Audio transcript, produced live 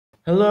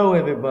Hello,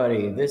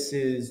 everybody. This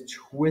is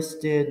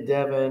Twisted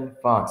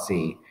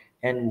Devin-Foxy,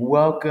 and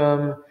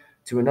welcome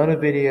to another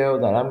video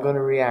that I'm going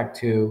to react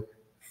to,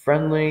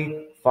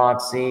 Friendly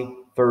Foxy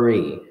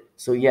 3.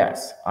 So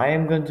yes, I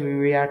am going to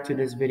react to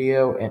this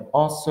video, and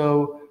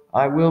also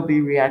I will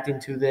be reacting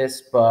to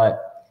this,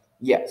 but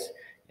yes,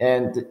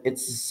 and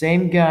it's the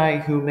same guy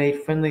who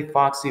made Friendly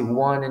Foxy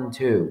 1 and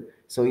 2.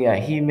 So yeah,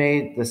 he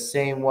made the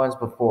same ones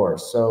before,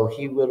 so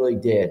he literally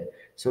did.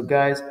 So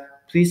guys,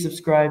 please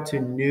subscribe to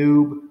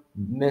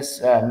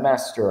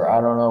Master.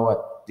 I don't know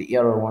what the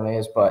other one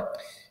is,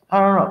 but I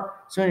don't know.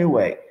 So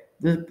anyway,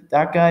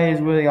 that guy is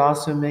really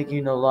awesome,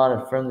 making a lot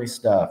of friendly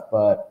stuff,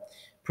 but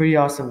pretty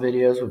awesome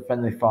videos with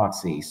Friendly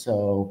Foxy.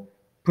 So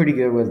pretty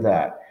good with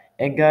that.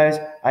 And guys,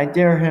 I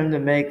dare him to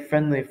make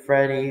Friendly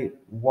Freddy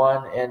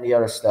 1 and the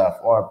other stuff,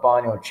 or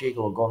Bonnie or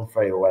Chico or Golden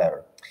Freddy or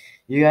whatever.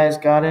 You guys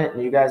got it,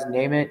 and you guys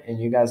name it, and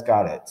you guys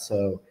got it.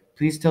 So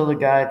please tell the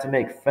guy to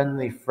make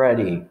Friendly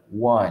Freddy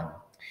 1.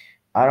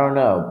 I don't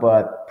know,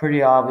 but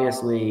pretty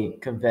obviously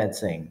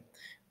convincing.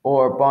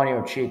 Or Bonnie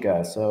or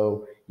Chica.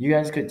 So you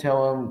guys could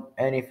tell him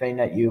anything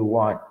that you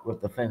want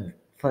with the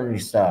friendly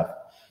stuff.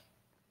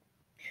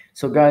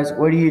 So guys,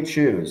 what do you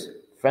choose?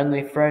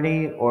 Friendly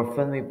Freddy or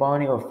Friendly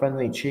Bonnie or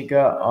Friendly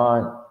Chica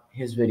on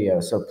his video?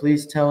 So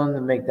please tell him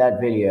to make that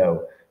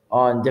video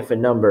on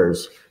different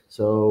numbers.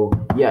 So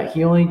yeah,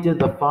 he only did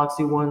the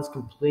Foxy ones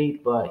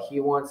complete, but he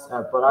wants.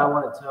 But I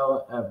want to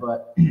tell.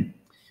 But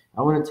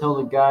I want to tell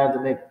the guy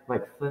to make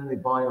like Friendly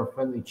Bonnie or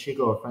Friendly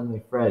Chico or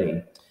Friendly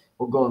Freddy.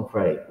 We'll go on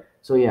Freddy.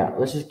 So yeah,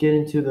 let's just get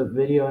into the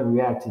video and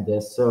react to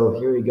this. So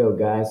here we go,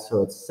 guys.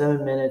 So it's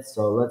 7 minutes.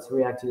 So let's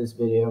react to this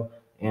video.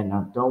 And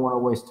I don't want to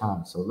waste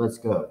time, so let's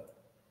go.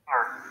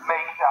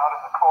 Makes out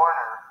in the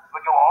corner,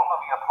 but you'll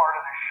also be a part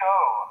of the show.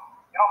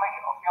 It'll make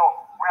it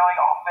feel really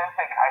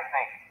authentic, I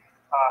think.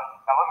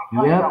 Now let me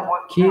tell you about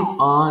what keep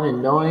on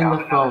annoying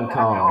the phone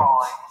call.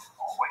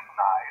 Always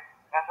nice.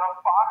 And the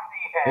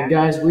Foxy head. And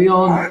guys, we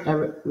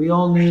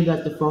all knew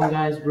that the phone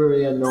guy is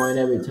really annoying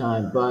every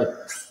time,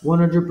 but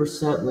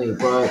 100%ly,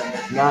 but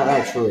not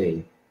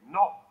actually.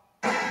 No.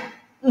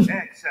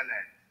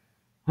 Excellent.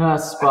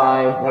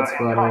 Spy, that's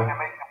funny. To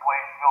make the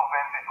place feel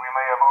vintage, we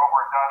may have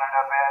overdone it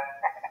a bit.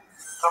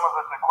 Some of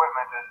this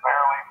equipment is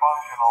barely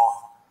functional.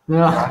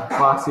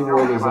 Foxy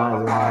rolled his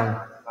eyes around.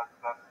 That's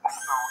the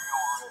real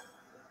risk.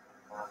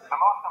 The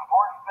most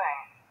important thing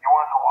you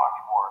want to watch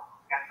for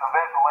is the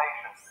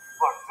ventilation.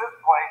 Look, this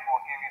place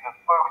will give you the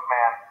spooks,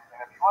 man. And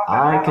if you let the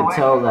I could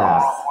tell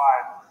that.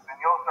 Then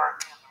you'll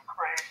start seeing some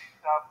crazy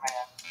stuff,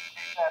 man.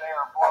 Keep that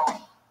air flowing.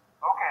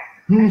 Okay,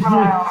 keep an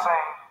eye on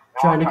things.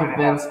 Trying to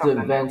convince the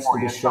vents to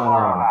be shut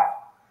off.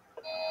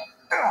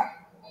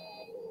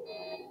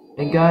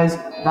 And guys,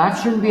 that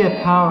shouldn't be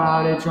a power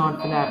outage on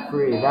FNAF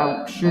 3.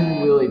 That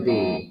shouldn't really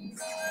be.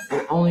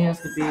 It only has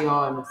to be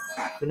on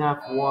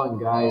FNAF 1,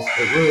 guys.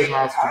 It really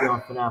has to be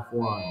on FNAF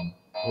 1.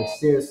 Like,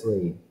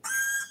 seriously.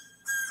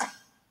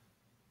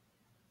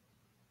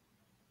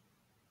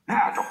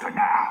 Now, Doctor,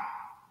 now!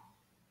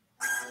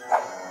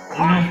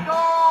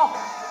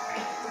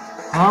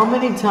 How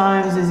many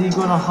times is he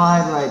gonna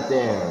hide right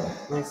there?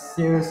 Like,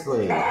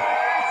 seriously.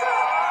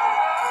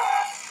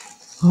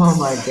 Oh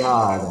my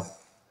god.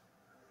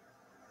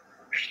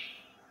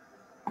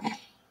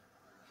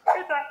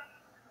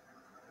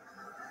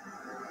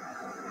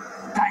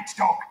 Thanks,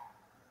 Doc.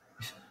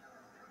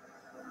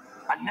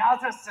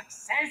 Another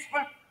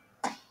successful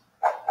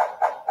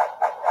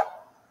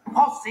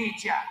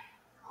procedure.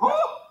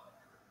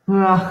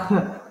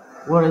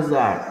 What is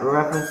that? A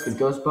reference to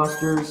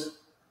Ghostbusters?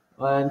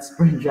 And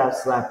Springtrap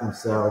slapped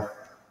himself.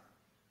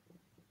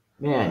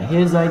 Man,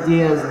 his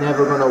idea is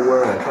never gonna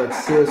work. Like,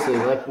 seriously,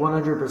 like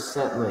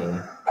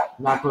 100%ly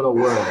not gonna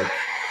work.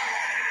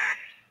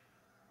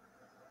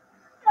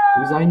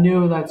 Because I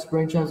knew that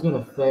Springtrap's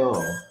gonna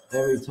fail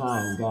every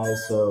time,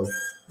 guys, so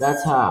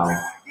that's how.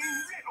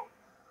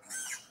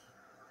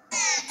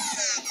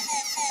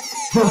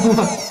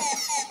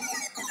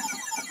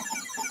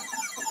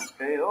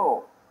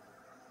 KO.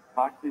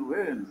 Foxy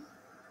wins.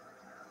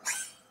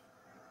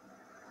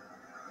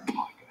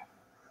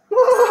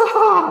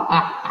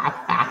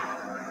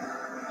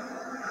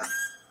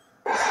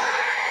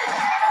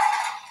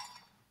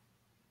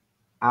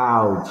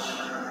 Ouch.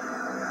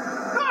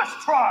 Nice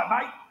try,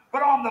 mate,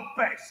 but I'm the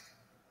best.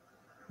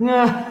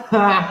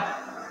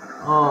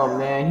 Oh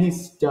man,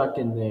 he's stuck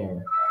in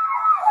there.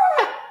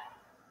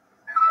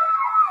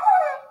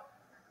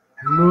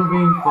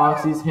 Moving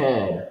Foxy's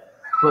head.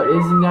 But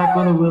isn't that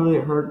gonna really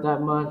hurt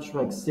that much?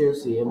 Like,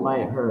 seriously, it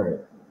might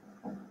hurt.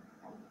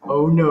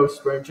 Oh no,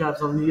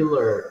 Springtrap's on the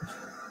alert.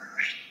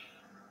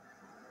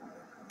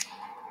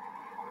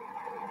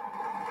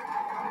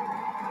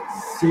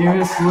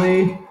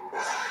 Seriously?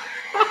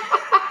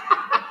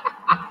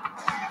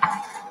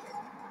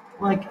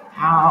 Like,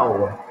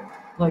 how?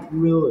 Like,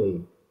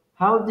 really?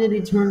 How did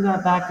he turn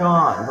that back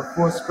on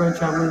before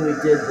Springtrap really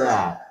did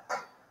that?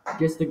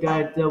 Guess the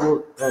guy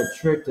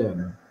tricked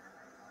him.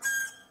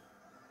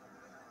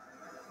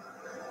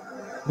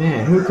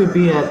 Man, who could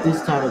be at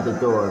this time at the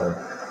door?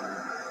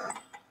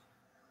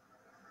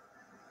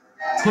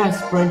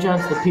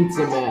 Springtrap's the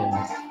pizza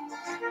man.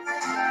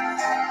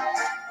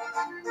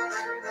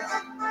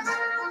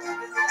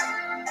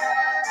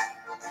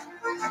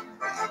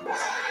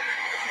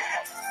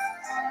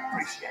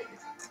 Appreciate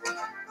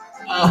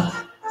it.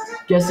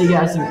 Guess he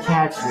has some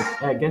cash.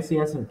 Guess he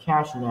has some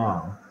cash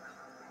now.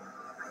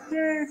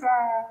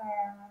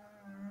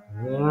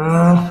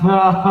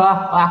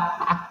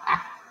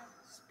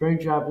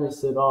 Springtrap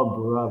just said, "Oh,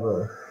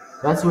 brother."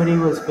 That's what he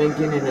was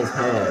thinking in his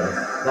head.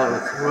 That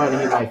was what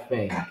he might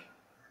think.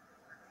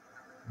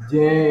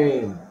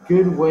 Dang,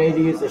 good way to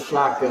use a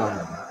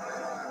shotgun.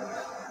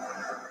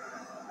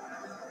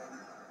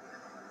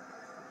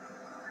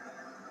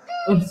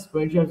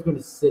 Springtrap's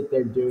gonna sit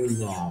there doing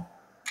that.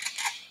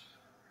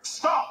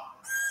 Stop!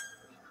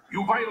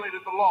 You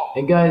violated the law.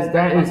 And guys,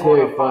 that is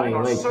very funny,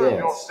 like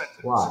this.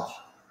 Watch.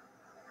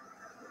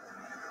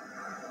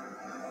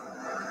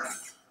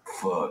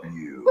 Fuck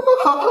you.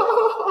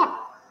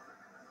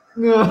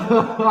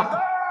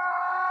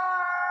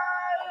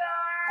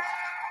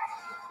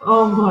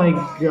 Oh my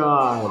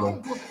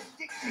god.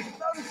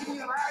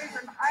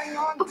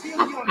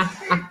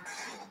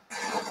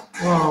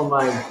 Oh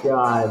my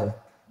god.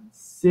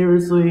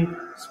 Seriously,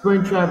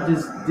 Springtrap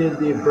just did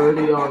the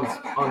birdie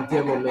on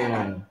Demo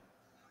Man.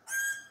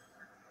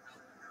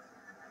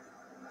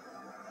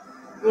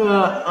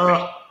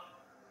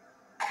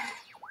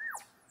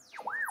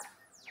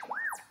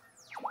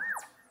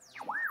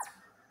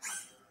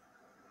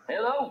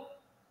 Hello?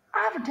 I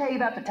ever tell you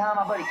about the time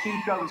my buddy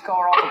Keith drove his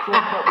car off a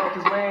cliff but broke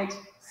his legs?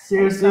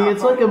 Seriously,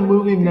 it's like a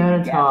movie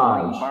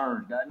montage.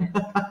 Burns, doesn't it?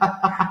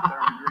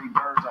 Third-degree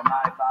burns on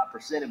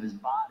 95% of his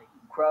body.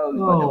 Crows,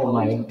 but the Oh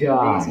my police were too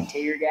god. busy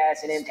tear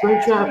gassing him.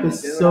 Springtrap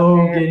is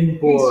so getting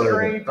bored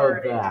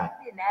of that.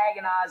 He didn't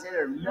agonize it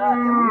or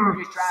nothing. We were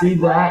just trying See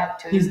to that?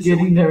 grab He's two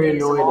getting so we very could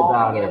piss him annoyed off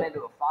about and get him it. into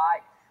a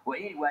fight. Well,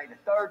 anyway, the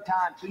third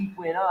time Keith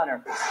went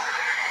under.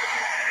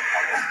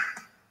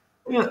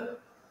 Yeah.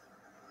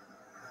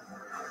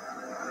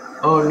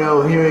 Oh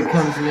no, here it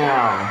comes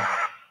now.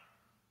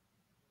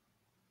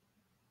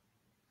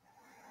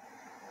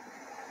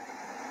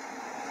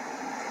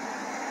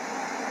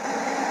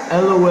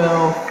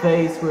 LOL,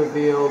 face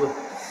revealed.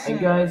 And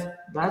guys,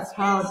 that's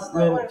how it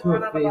led to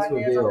a face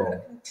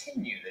reveal.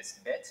 Continue this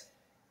bit.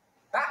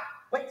 Ah,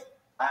 wait,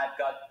 I've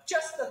got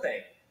just the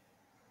thing.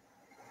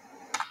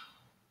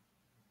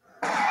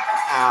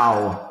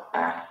 Ow.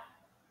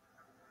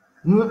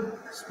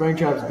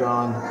 Springtrap's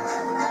gone.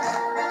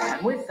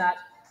 And with that,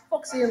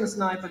 Foxy and the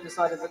sniper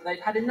decided that they'd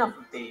had enough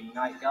of being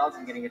night guards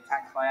and getting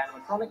attacked by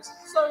animatronics,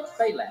 so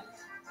they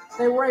left.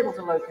 They were able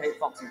to locate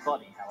Foxy's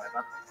body,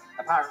 however.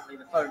 Apparently,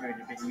 the phone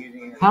had been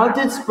using it. How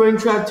did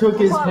Springtrap took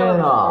his head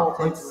off?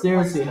 Like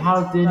seriously,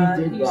 how did he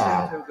do He that? seemed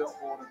to have got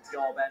bored of the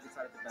job and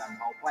decided to burn the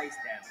whole place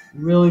down.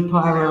 Really,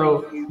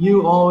 Pyro?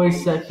 You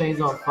always set things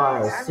on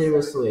fire. And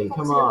Seriously, so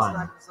come Foxy and the on.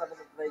 sniper decided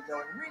that they'd go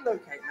and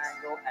relocate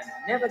Mangle and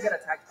never get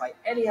attacked by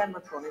any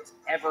animatronics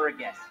ever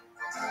again.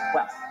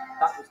 Well,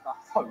 that was the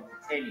hope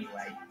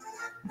anyway.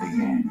 The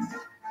end.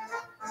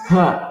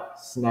 Huh,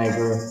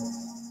 sniper.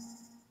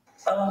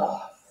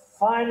 Oh,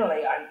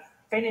 finally, I'm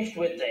finished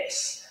with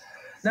this.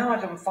 Now I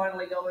can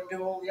finally go and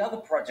do all the other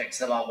projects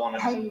that I want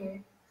to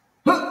do.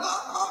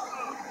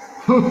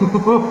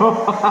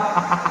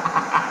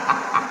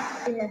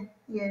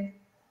 Yeah.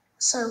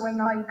 So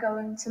when are you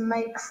going to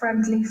make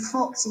friendly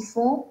Foxy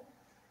 4?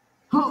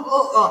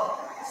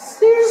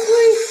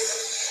 Seriously?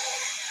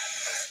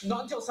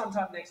 Not until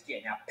sometime next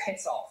year. Now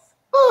piss off.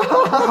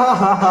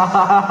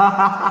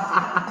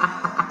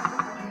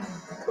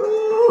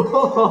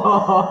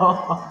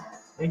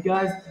 And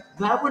guys,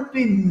 that would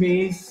be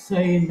me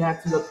saying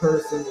that to the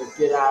person to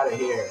get out of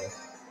here.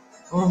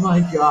 Oh my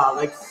god,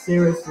 like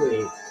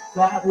seriously,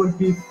 that would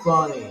be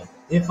funny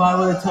if I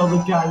were to tell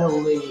the guy to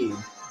leave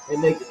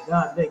and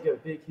not make a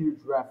big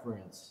huge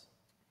reference.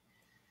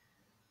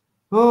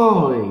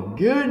 Holy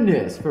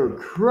goodness for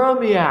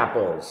crummy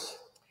apples.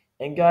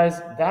 And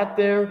guys, that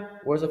there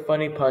was a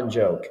funny pun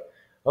joke.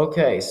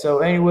 Okay, so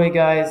anyway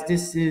guys,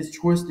 this is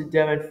Twisted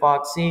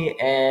Devin-Foxy,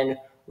 and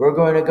we're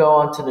going to go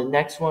on to the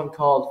next one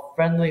called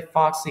Friendly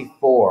Foxy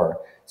 4.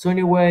 So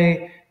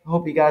anyway, I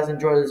hope you guys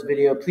enjoyed this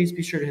video. Please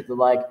be sure to hit the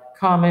like,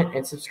 comment,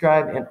 and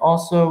subscribe. And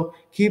also,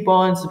 keep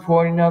on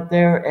supporting out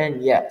there.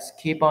 And yes,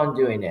 keep on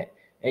doing it.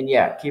 And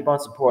yeah, keep on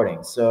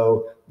supporting.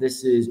 So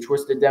this is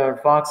Twisted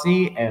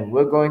Devin-Foxy, and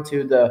we're going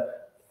to the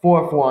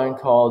fourth one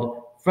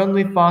called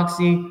Friendly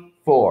Foxy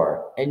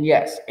 4. And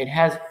yes, it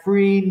has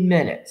 3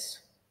 minutes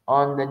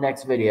on the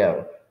next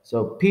video.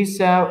 So peace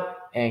out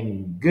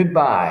and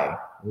goodbye.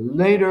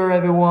 Later,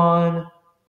 everyone.